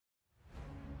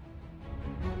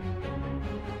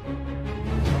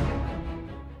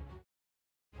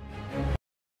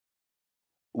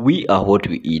We are what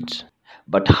we eat,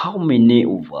 but how many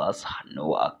of us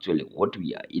know actually what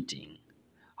we are eating?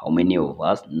 How many of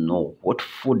us know what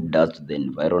food does to the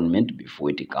environment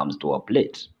before it comes to our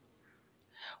plate?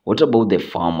 What about the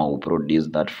farmer who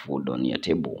produced that food on your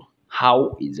table?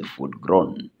 How is the food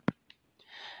grown?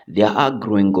 There are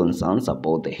growing concerns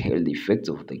about the health effects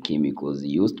of the chemicals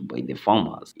used by the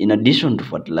farmers. In addition to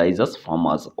fertilizers,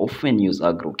 farmers often use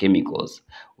agrochemicals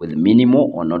with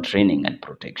minimal or no training and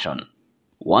protection.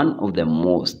 One of the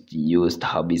most used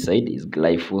herbicide is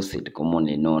glyphosate,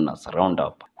 commonly known as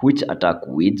Roundup, which attack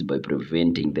weeds by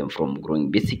preventing them from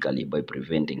growing, basically by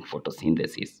preventing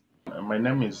photosynthesis. My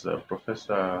name is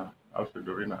Professor ALFRED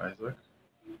ORINA Isaac.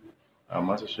 I'm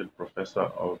Associate Professor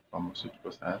of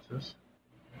Pharmaceutical Sciences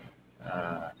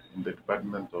in the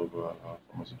Department of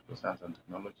Pharmaceutical Science and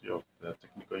Technology of the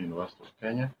Technical University of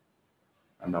Kenya,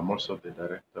 and I'm also the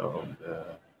Director of the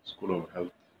School of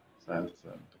Health Science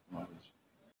and Technology.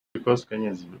 Because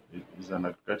Kenya is an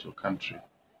agricultural country,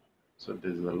 so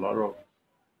there's a lot of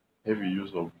heavy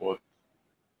use of both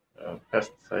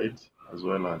pesticides as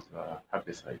well as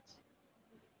herbicides.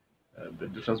 The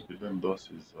difference between those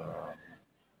is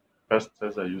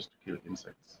pesticides are used to kill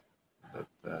insects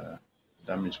that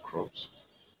damage crops,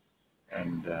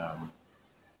 and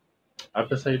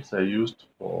herbicides are used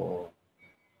for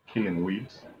killing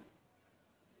weeds.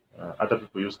 Other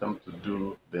people use them to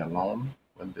do their lawn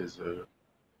when there's a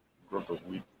growth of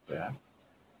weed there.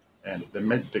 And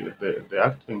the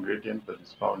active ingredient that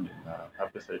is found in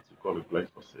herbicides we call it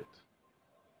glyphosate.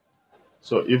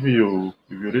 So if you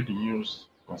read the news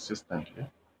consistently,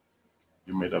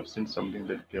 you might have seen something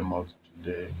that came out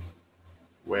today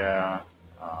where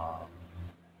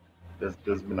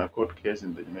there's been a court case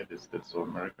in the United States of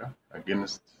America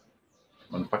against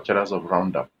manufacturers of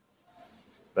Roundup.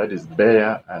 That is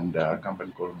Bayer and a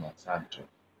company called Monsanto.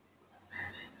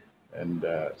 And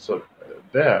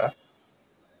there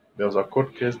was a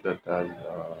court case that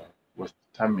was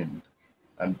determined,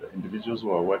 and individuals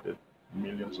were awarded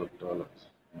millions of dollars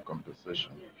in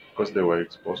compensation because they were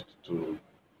exposed to,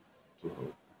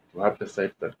 to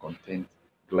herbicides that contained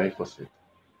glyphosate,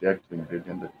 the active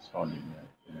ingredient that is found in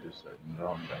this in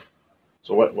Roundup.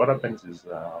 So what happens is,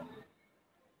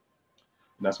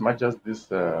 in as much as these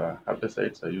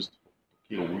herbicides are used to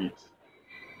kill weeds,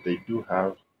 they do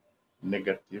have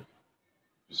negative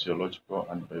physiological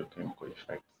and biochemical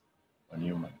effects on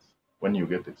humans when you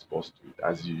get exposed to it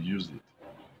as you use it.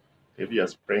 If you are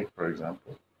spraying, for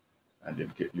example, and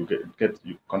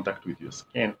you contact with your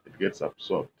skin, it gets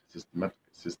absorbed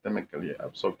systemically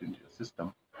absorbed into your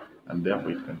system, and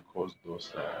therefore it can cause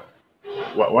those.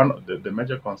 One of the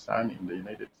major concern in the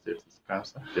United States is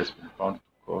cancer. It has been found to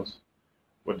cause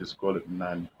what is called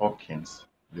non-Hodgkin's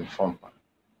lymphoma.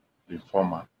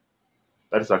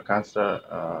 That is a cancer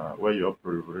where you have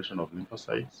proliferation of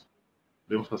lymphocytes.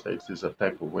 Lymphocytes is a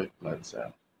type of white blood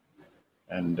cell,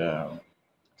 and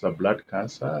it's a blood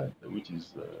cancer which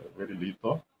is very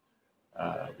lethal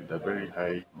with a very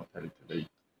high mortality rate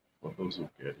for those who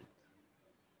get it.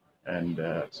 And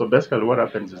so basically what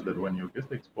happens is that when you get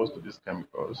exposed to these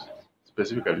chemicals,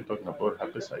 specifically talking about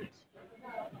herbicides,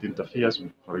 it interferes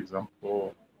with, for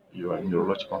example, your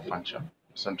neurological function,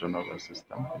 central nervous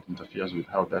system. It interferes with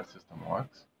how that system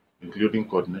works, including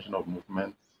coordination of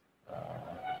movements.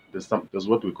 There's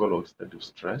what we call oxidative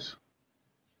stress,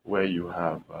 where you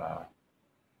have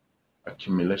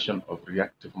accumulation of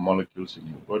reactive molecules in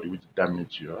your body which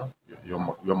damage your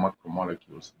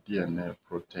macromolecules, DNA,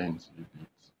 proteins,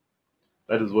 lipids.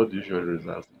 That is what usually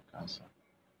results in cancer.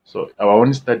 So our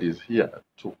own studies here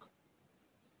took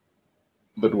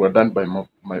that were done by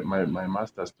my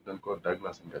master's student called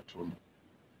Douglas Ngatuni.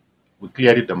 We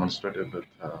clearly demonstrated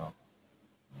that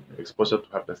exposure to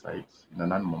herbicides in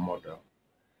an animal model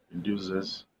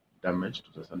induces damage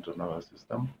to the central nervous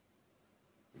system.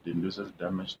 It induces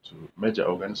damage to major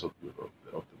organs of the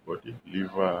body,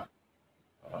 liver,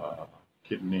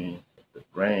 kidney, the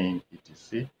brain,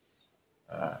 etc.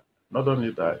 Not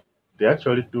only that, they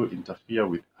actually do interfere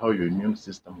with how your immune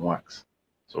system works.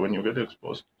 So when you get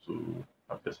exposed to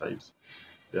herbicides,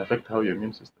 they affect how your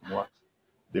immune system works.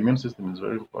 The immune system is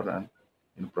very important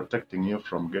in protecting you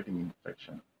from getting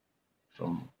infection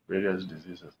from various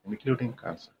diseases, including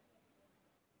cancer.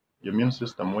 Your immune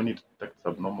system, when it detects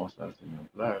abnormal cells in your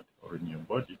blood or in your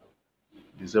body,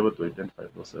 it is able to identify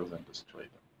those cells and destroy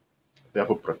them,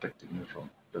 therefore protecting you from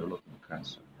developing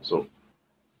cancer. So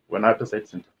when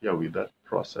herbicides interfere with that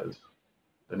process,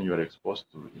 then you are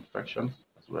exposed to infections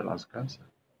as well as cancer.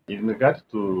 In regard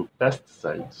to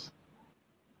pesticides,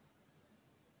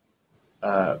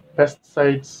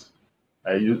 pesticides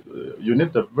You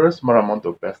need a very small amount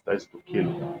of pesticides to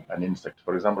kill an insect,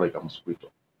 for example, like a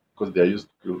mosquito, because they are used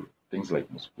to kill things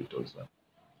like mosquitoes.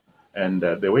 And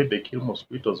the way they kill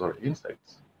mosquitoes or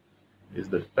insects is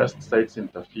that pesticides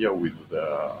interfere with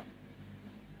the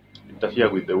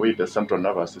way the central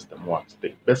nervous system works.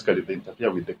 They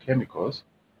interfere with the chemicals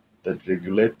that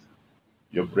regulate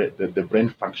the brain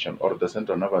function or the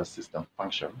central nervous system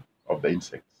function of the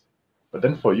insects. But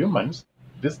then for humans,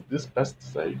 these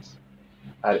pesticides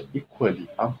are equally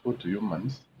harmful to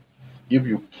humans if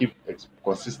you keep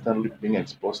consistently being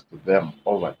exposed to them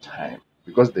over time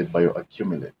because they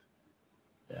bioaccumulate.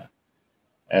 Yeah.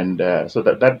 And so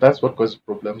that's what causes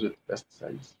problems with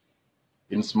pesticides.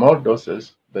 In small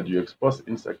doses that you expose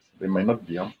insects, they might not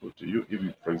be harmful to you if,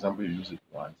 for example, you use it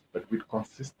once. But with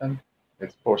consistent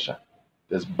exposure,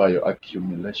 there's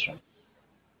bioaccumulation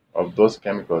of those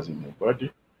chemicals in your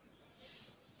body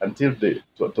until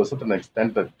to a certain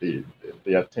extent that they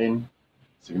attain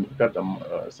significant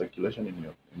circulation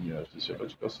in your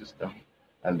physiological system,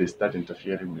 and they start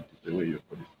interfering with the way your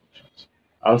body functions.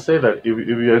 I'll say that if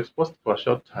you're exposed for a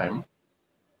short time,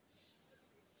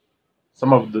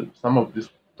 some of these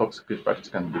toxic effects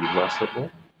can be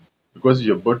reversible because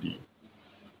your body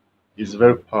is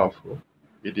very powerful.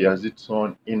 It has its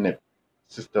own innate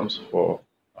systems for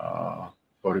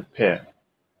repair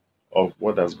of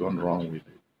what has gone wrong with it.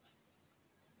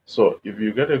 So if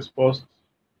you get exposed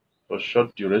for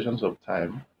short durations of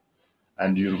time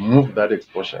and you remove that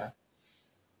exposure,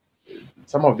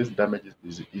 some of this damage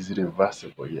is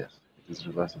reversible. Yes, it is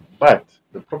reversible. But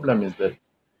the problem is that,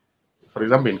 for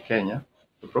example, in Kenya,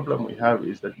 the problem we have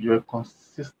is that you are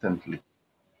consistently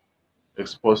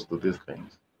exposed to these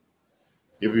things.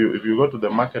 If you go to the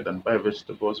market and buy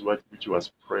vegetables which was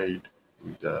sprayed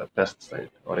with a pesticide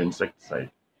or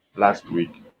insecticide last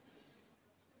week,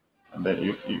 and then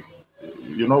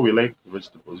you know we like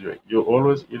vegetables. You're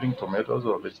always eating tomatoes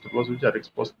or vegetables which are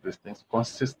exposed to these things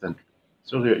consistently.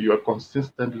 So you are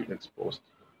consistently exposed.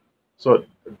 So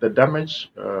the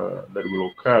damage that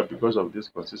will occur because of this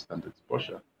consistent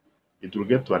exposure, it will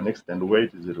get to an extent where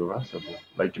it is irreversible.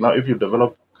 Like now, if you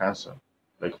develop cancer,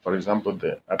 like for example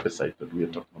the herbicide that we are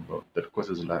talking about that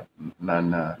causes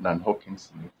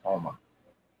non-Hodgkin's lymphoma,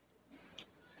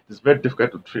 it's very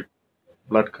difficult to treat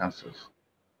blood cancers,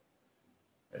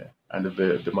 and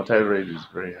the mortality rate is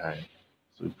very high,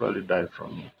 so you probably die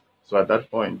from it. So at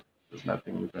that point, there's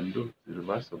nothing you can do. It's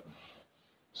irreversible.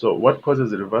 So what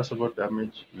causes irreversible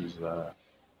damage is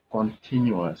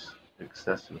continuous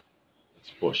excessive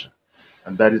exposure,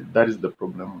 and that is the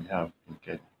problem we have in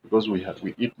Kenya because we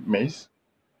eat maize,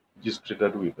 which is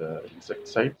treated with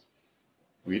insecticides.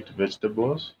 We eat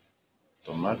vegetables,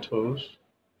 tomatoes,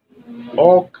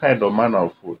 all kind of manner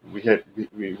of food. We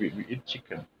eat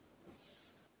chicken,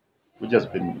 which has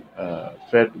been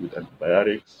fed with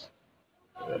antibiotics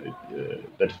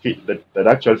that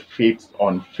actually feeds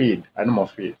on animal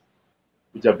feed,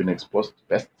 which have been exposed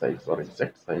to pesticides or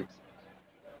insecticides.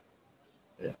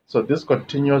 Yeah. So this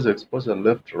continuous exposure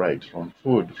left, right, from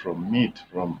food, from meat,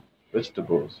 from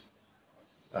vegetables,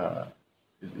 uh,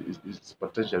 is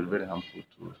potentially very harmful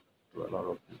to a lot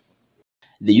of people.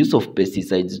 The use of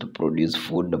pesticides to produce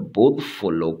food both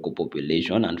for local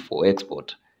population and for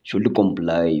export should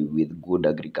comply with good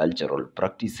agricultural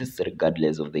practices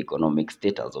regardless of the economic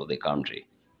status of the country.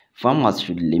 Farmers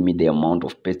should limit the amount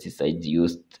of pesticides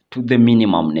used to the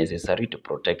minimum necessary to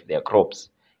protect their crops.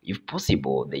 If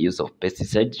possible, the use of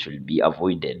pesticides should be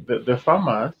avoided. The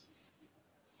farmers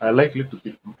are likely to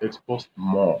be exposed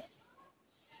more.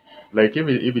 Like if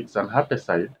it's an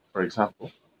herbicide, for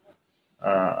example,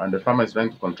 and the farmer is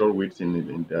trying to control weeds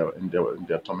in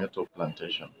their tomato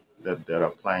plantation that they're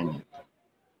applying it.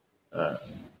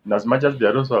 And as much as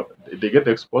they get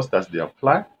exposed as they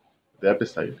apply the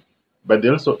herbicide, but they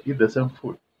also eat the same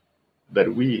food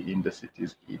that we in the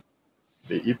cities eat.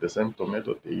 They eat the same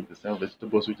tomato, they eat the same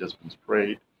vegetables which has been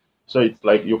sprayed. So it's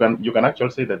like you can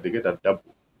actually say that they get a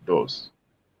double dose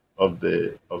of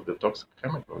the toxic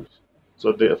chemicals.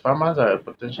 So the farmers are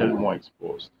potentially more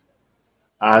exposed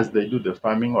as they do the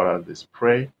farming or as they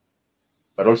spray,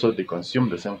 but also they consume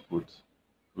the same foods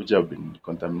which have been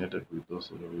contaminated with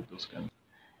those kinds.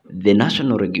 The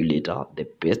national regulator, the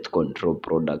Pest Control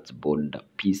Products Board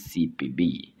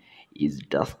 (PCPB), is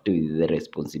tasked with the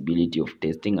responsibility of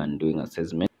testing and doing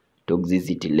assessment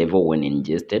toxicity level when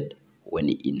ingested, when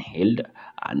inhaled,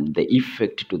 and the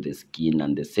effect to the skin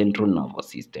and the central nervous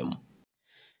system.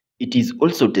 It is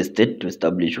also tested to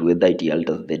establish whether it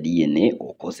alters the DNA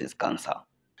or causes cancer.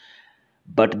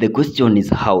 But the question is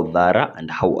how thorough and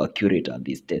how accurate are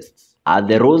these tests? Are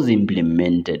the rules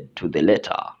implemented to the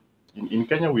letter? In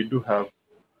Kenya, we do have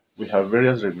We have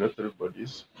various regulatory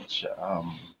bodies which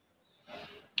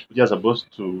are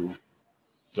supposed to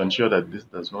ensure that this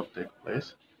does not take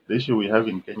place. The issue we have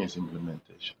in Kenya is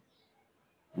implementation.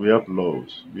 We have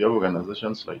laws. We have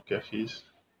organizations like KEFIS.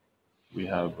 We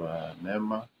have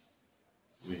NEMA.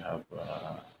 We have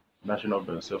National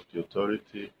Biosafety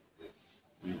Authority.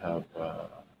 We have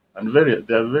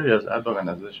there are various other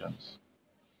organizations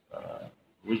uh,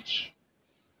 which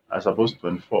are supposed to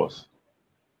enforce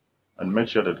and make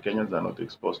sure that Kenyans are not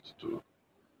exposed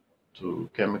to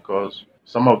chemicals,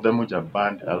 some of them which are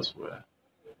banned elsewhere,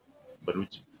 but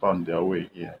which found their way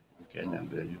here in Kenya and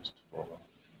they're used for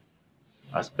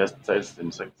as pesticides,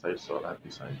 insecticides, or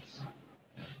herbicides.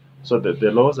 So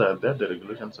the laws are there, the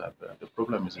regulations are there. The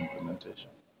problem is implementation,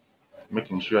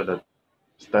 making sure that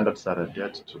standards are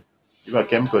adhered to. If a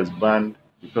chemical is banned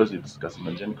because it's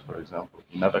carcinogenic, for example,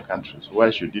 in other countries,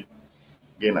 why should it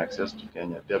gain access to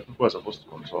Kenya? There are people who are supposed to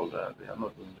control that. They are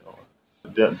not doing their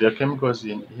work. There are chemicals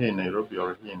here in Nairobi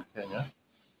or here in Kenya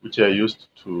which are used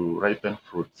to ripen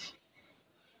fruits.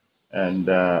 And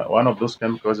one of those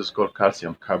chemicals is called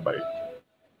calcium carbide.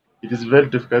 It is very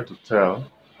difficult to tell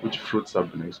which fruits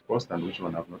have been exposed and which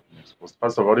one have not been exposed.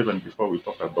 First of all, even before we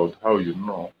talk about how you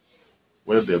know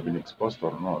whether they have been exposed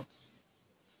or not,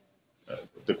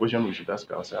 the question we should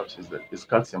ask ourselves is that is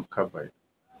calcium carbide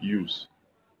used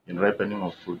in ripening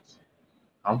of fruits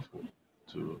harmful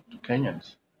to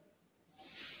Kenyans?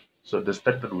 So the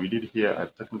study that we did here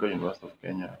at Technical University of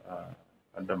Kenya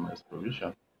under my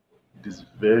supervision, it is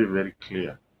very, very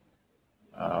clear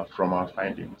from our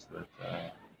findings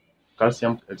that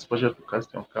calcium exposure to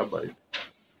calcium carbide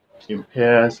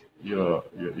impairs your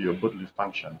bodily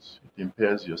functions. It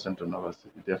impairs your central nervous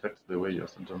system. It affects the way your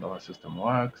central nervous system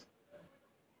works.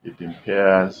 It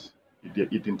impairs,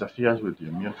 it interferes with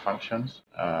your immune functions.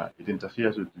 It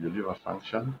interferes with your liver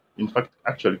function. In fact,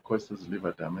 actually causes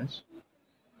liver damage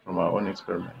from our own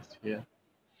experiments here.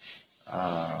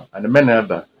 And many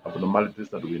other abnormalities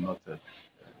that we noted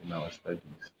in our studies.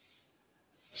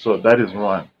 So that is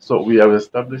one. So we have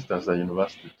established as a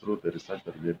university through the research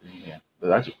that we are doing here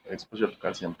that actual exposure to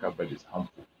calcium carbide is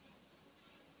harmful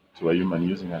to a human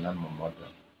using an animal model.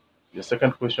 The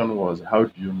second question was, how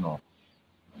do you know?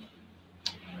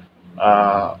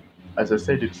 As I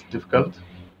said, it's difficult,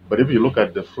 but if you look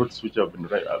at the fruits which have been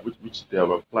which they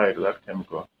have applied that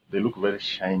chemical, they look very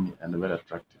shiny and very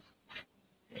attractive,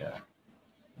 yeah,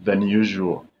 than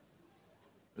usual,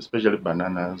 especially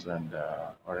bananas and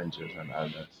oranges and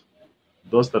others.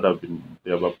 Those that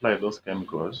they have applied those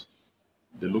chemicals,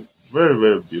 they look very,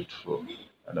 very beautiful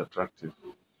and attractive.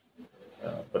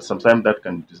 But sometimes that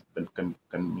can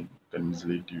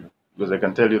mislead you, because I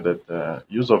can tell you that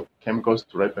use of chemicals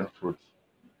to ripen fruits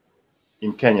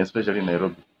in Kenya, especially in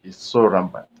Nairobi, is so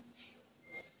rampant,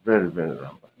 very, very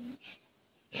rampant,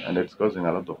 and it's causing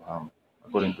a lot of harm,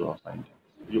 according to our findings.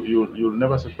 You'll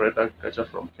never separate agriculture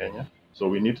from Kenya, so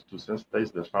we need to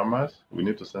sensitize the farmers. We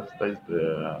need to sensitize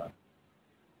the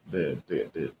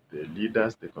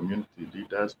leaders, the community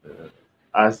leaders, the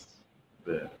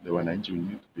wananchi. We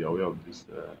need to be aware of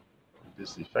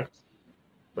this effect.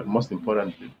 But most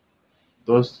importantly,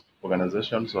 those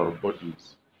organizations or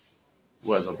bodies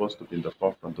who are supposed to be in the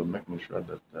forefront of making sure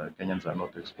that Kenyans are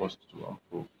not exposed to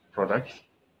harmful products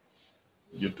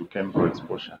due to chemical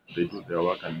exposure, they do their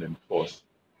work and enforce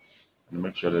and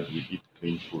make sure that we eat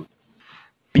clean food.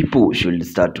 People should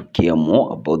start to care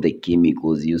more about the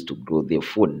chemicals used to grow their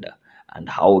food and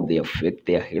how they affect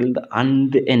their health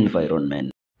and the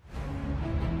environment.